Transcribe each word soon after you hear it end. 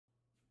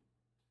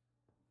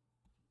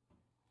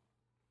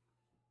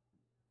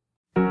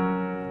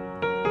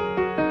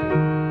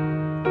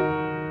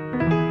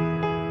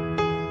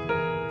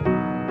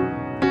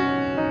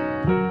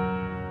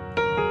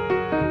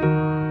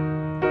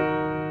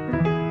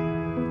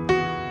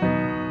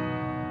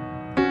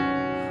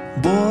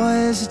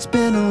Boys, it's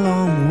been a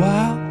long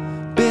while,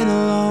 been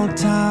a long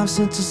time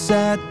since I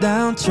sat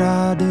down,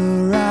 tried to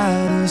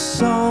write a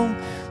song,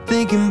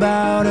 thinking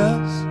about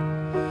us.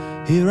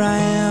 Here I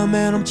am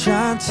and I'm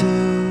trying to.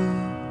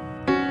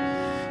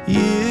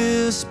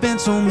 Years,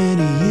 spent so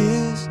many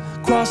years,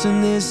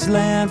 crossing this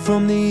land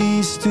from the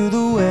east to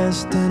the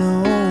west in a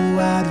old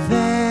white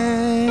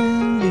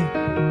van,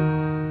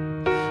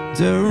 yeah.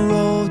 Dirt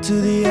road to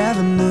the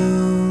avenue.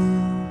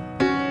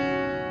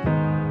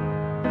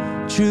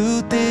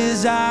 Truth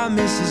is I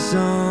miss it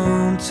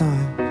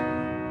sometimes.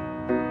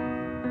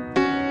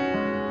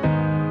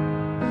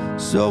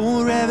 So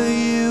wherever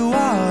you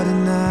are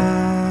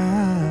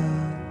tonight,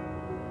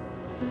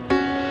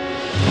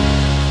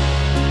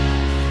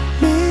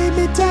 meet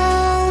me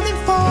down in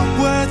Fort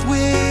Worth.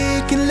 We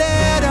can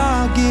let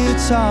our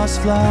guitars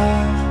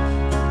fly,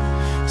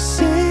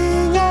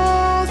 sing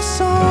all the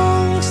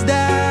songs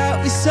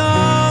that we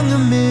sung a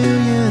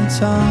million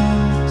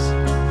times.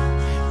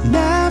 And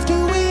after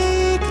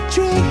we could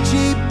drink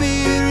cheap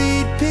beer,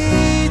 eat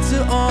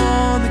pizza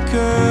on the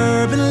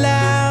curb, and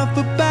laugh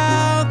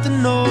about the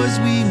noise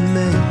we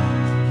make,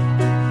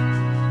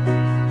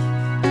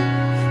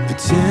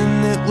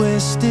 pretend that we're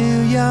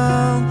still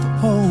young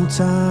for old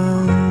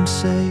time's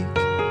sake.